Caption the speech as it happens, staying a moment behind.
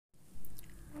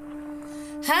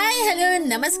Hi hello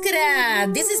ನಮಸ್ಕಾರ.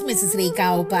 This is Mrs ರೇಖಾ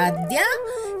ಉಪಾಧ್ಯ.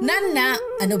 ನನ್ನ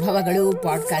ಅನುಭವಗಳು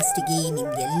ಪಾಡ್ಕಾಸ್ಟಿಗೆ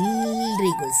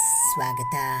ನಿಮ್ಗೆಲ್ಲರಿಗೂ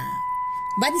ಸ್ವಾಗತ.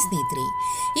 ಬನ್ನಿ ಸ್ನೇಹಿತರೆ,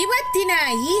 ಇವತ್ತಿನ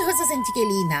ಈ ಹೊಸ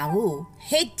ಸಂಚಿಕೆಯಲ್ಲಿ ನಾವು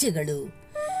ಹೆಜ್ಜೆಗಳು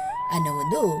ಅನ್ನೋ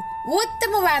ಒಂದು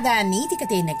ಉತ್ತಮವಾದ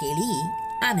ನೀತಿಕತೆಯನ್ನು ಕೇಳಿ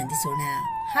ಆನಂದಿಸೋಣ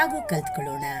ಹಾಗೂ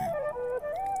ಕಲ್ತ್ಕೊಳ್ಳೋಣ.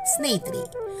 ಸ್ನೇಹಿತರೆ,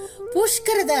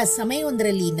 ಪುಷ್ಕರದ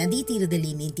ಸಮಯವೊಂದರಲ್ಲಿ ನದಿ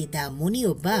ತೀರದಲ್ಲಿ ನಿಂತಿದ್ದ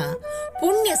ಮುನಿಯೊಬ್ಬ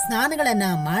ಪುಣ್ಯ ಸ್ನಾನಗಳನ್ನ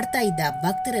ಮಾಡ್ತಾ ಇದ್ದ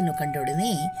ಭಕ್ತರನ್ನು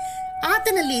ಕಂಡೊಡನೆ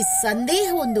ಆತನಲ್ಲಿ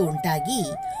ಸಂದೇಹವೊಂದು ಉಂಟಾಗಿ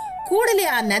ಕೂಡಲೇ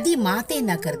ಆ ನದಿ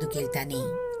ಮಾತೆಯನ್ನ ಕರೆದು ಕೇಳ್ತಾನೆ,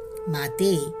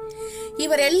 ಮಾತೆ,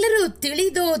 ಇವರೆಲ್ಲರೂ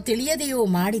ತಿಳಿದೋ ತಿಳಿಯದೆಯೋ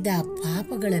ಮಾಡಿದ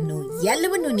ಪಾಪಗಳನ್ನು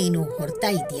ಎಲ್ಲವನ್ನು ನೀನು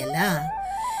ಹೊರ್ತಾ ಇದೆಯಲ್ಲ,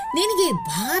 ನಿನಗೆ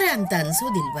ಭಾರ ಅಂತ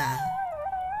ಅನ್ಸೋದಿಲ್ವಾ?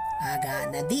 ಆಗ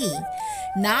ನದಿ,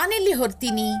 ನಾನೆಲ್ಲಿ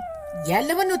ಹೊರ್ತೀನಿ,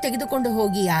 ಎಲ್ಲವನ್ನೂ ತೆಗೆದುಕೊಂಡು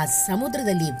ಹೋಗಿ ಆ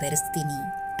ಸಮುದ್ರದಲ್ಲಿ ಬೆರೆಸ್ತೀನಿ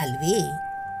ಅಲ್ವೇ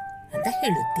ಅಂತ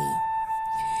ಹೇಳುತ್ತೆ.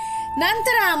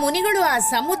 ನಂತರ ಆ ಮುನಿಗಳು ಆ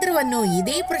ಸಮುದ್ರವನ್ನು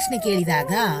ಇದೇ ಪ್ರಶ್ನೆ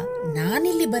ಕೇಳಿದಾಗ,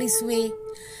 ನಾನೆಲ್ಲಿ ಭರಿಸುವೆ,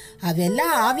 ಅವೆಲ್ಲ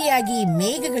ಆವಿಯಾಗಿ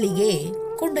ಮೇಘಗಳಿಗೆ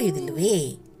ಕೊಂಡೊಯ್ಯುವುದಿಲ್ವೇ?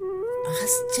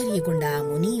 ಆಶ್ಚರ್ಯಗೊಂಡ ಆ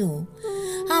ಮುನಿಯು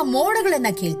ಆ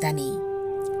ಮೋಡಗಳನ್ನ ಕೇಳ್ತಾನೆ,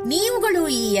 ನೀವುಗಳು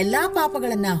ಈ ಎಲ್ಲಾ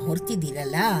ಪಾಪಗಳನ್ನ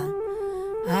ಹೊರ್ತಿದ್ದೀರಲ್ಲ?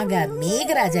 ಆಗ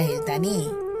ಮೇಘರಾಜ ಹೇಳ್ತಾನೆ,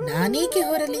 ನಾನೇಕೆ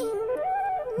ಹೊರಲಿ?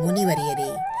 ಮುನಿವರಿಯರೇ,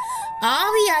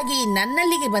 ಆವಿಯಾಗಿ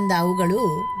ನನ್ನಲ್ಲಿಗೆ ಬಂದ ಅವುಗಳು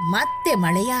ಮತ್ತೆ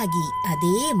ಮಳೆಯಾಗಿ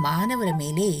ಅದೇ ಮಾನವರ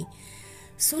ಮೇಲೆ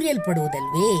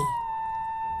ಸುರಿಯಲ್ಪಡುವುದಲ್ವೇ?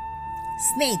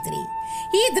 ಸ್ನೇಹಿತರೆ,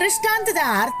 ಈ ದೃಷ್ಟಾಂತದ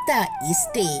ಅರ್ಥ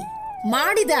ಇಷ್ಟೇ.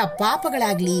 ಮಾಡಿದ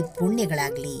ಪಾಪಗಳಾಗ್ಲಿ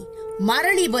ಪುಣ್ಯಗಳಾಗ್ಲಿ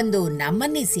ಮರಳಿ ಬಂದು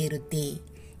ನಮ್ಮನ್ನೇ ಸೇರುತ್ತೆ,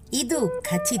 ಇದು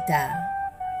ಖಚಿತ.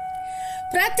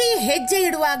 ಪ್ರತಿ ಹೆಜ್ಜೆ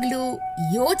ಇಡುವಾಗಲೂ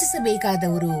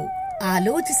ಯೋಚಿಸಬೇಕಾದವರು,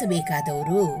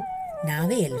 ಆಲೋಚಿಸಬೇಕಾದವರು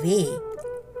ನಾವೇ ಅಲ್ವೇ?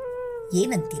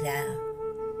 ಏನಂತೀರಾ?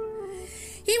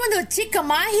 ಈ ಒಂದು ಚಿಕ್ಕ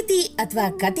ಮಾಹಿತಿ ಅಥವಾ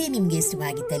ಕತೆ ನಿಮ್ಗೆ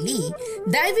ಇಷ್ಟವಾಗಿದ್ದಲ್ಲಿ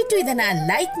ದಯವಿಟ್ಟು ಇದನ್ನ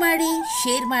ಲೈಕ್ ಮಾಡಿ,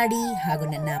 ಶೇರ್ ಮಾಡಿ ಹಾಗೂ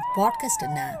ನನ್ನ ಪಾಡ್ಕಾಸ್ಟ್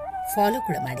ಅನ್ನ ಫಾಲೋ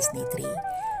ಕೂಡ ಮಾಡಿ ಸ್ನೇಹಿತರೆ.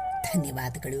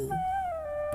 ಧನ್ಯವಾದಗಳು.